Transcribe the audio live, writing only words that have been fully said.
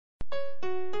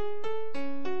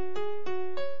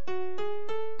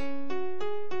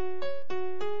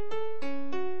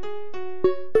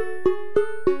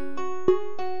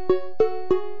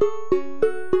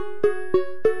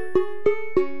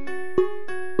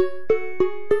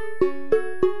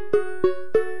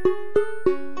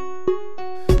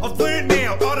I've learned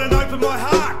now, I don't open my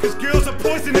heart, cause girls are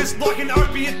poisonous like an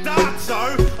opiate dart. So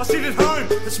I sit at home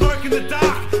and smoke in the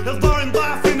dark, alone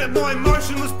laughing at my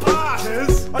emotionless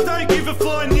past. I don't give a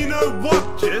flying you know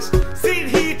what, just sit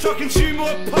here try consume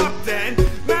more pop than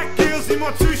Mac girls in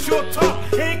my too short top,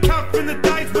 handcuffed from the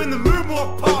days when the moon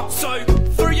walk popped. So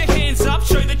throw your hands up,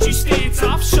 show that you stand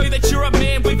tough, show that you're a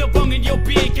man with a bung in your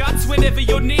beer guts. Whenever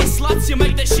you're near sluts, you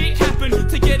make that shit happen.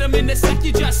 To get them in the sack,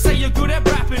 you just say you're good at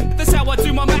rapping. That's how I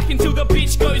do my Mac until the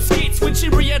bitch goes skits. When she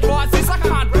realizes I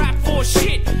can't rap for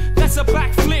shit, that's a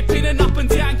backflip in an up and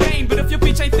down game. But if your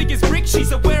bitch ain't thick as brick,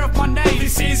 she's aware of my name.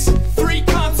 This is three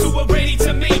cunts who are ready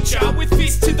to meet ya, with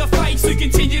fists to the face who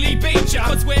continually beat ya.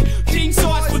 Cause we're king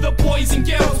size for the boys and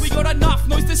girls, we got enough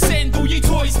noise to send all you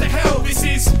toys to hell. This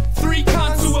is three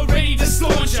cunts who are ready to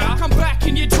slaughter ya, come back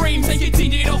in your dreams and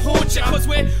continue to haunt ya. Cause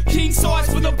we're king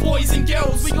size for the boys and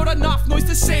girls, we got enough noise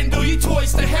to send all you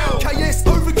toys to hell. KS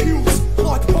overkills,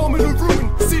 like a bomb in a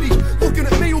ruined city. Looking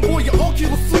at me, oh boy, your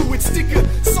ocular fluid sticker,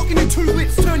 sucking in two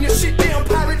lips, turn your shit down,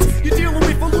 parrots. You're dealing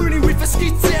with a loony with a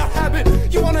skits out habit.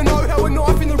 You wanna know how a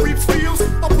knife in the ribs feels?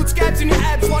 I put scabs in your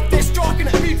abs like they're striking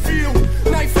at midfield.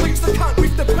 Nate fleets the cunt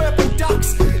with the purple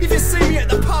ducks. If you see me at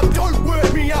the pub, don't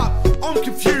work me up. I'm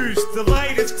confused, the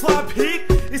latest club hit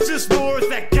is just more of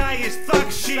that gayest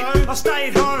thug shit. I stay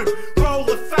at home, roll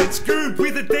a fat scoob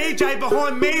with a DJ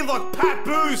behind me like Pat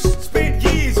Boost. Spent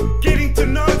years getting to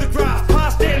know the grass,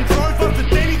 passed out and drove up the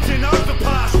Dennington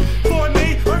overpass. Find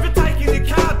me overtaking the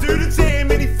car, dude, it's how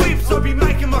many flips I'll be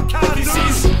making my car. This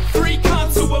is three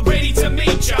cunts who are ready to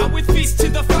meet ya, with fists to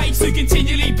the face who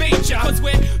continually beat ya. Cause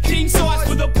we're king size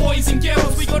for the boys and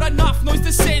girls, we got enough noise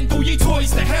to send all you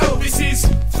toys to hell. This is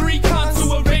three cunts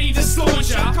who are ready to slaughter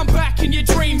ya, come back in your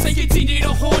dreams and continue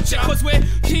to haunt ya. Cause we're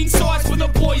king size for the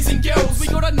boys and girls, we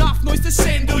got enough noise to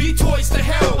send all you toys to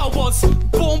hell. I was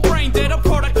born brain dead, a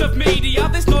product of media.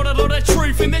 There's not a lot of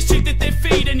truth in the shit that they're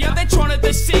feeding ya. They're trying to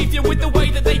deceive you with the way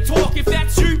that they talk. If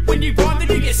that's you, when you rhyme, then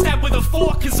you get stabbed with a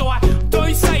fork. Cause I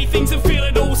don't say things and feel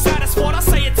it all satisfied, I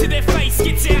say it to their face,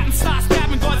 gets out and starts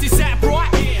stabbing guys. Is that right?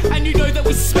 And you know that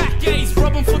we smack gays,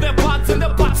 rob them for their buds and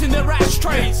their butts in their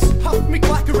ashtrays. Huff me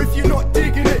clacker if you're not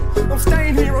digging it. I'm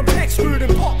staying here on textbook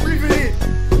and pop riveted.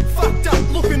 Fucked up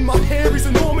looking, my hair is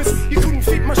enormous. You couldn't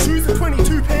fit my shoes with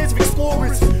 22 pairs of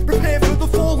Explorers. Prepare for the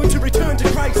fall and to return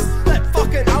to grace. That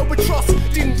fucking albatross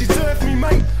didn't deserve me,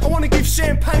 mate. I wanna give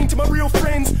champagne to my real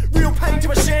friends, real pain to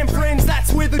my sham friends.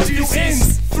 That's where the deal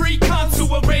ends. Three cunts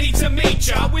who are ready to meet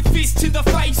ya, with fists to the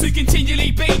face who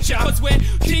continually beat ya. Cause we're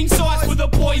king size for the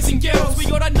boys and girls, we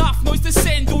got enough noise to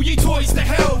send all you toys to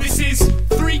hell. This is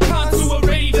three cunts who are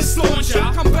ready to slaughter ya,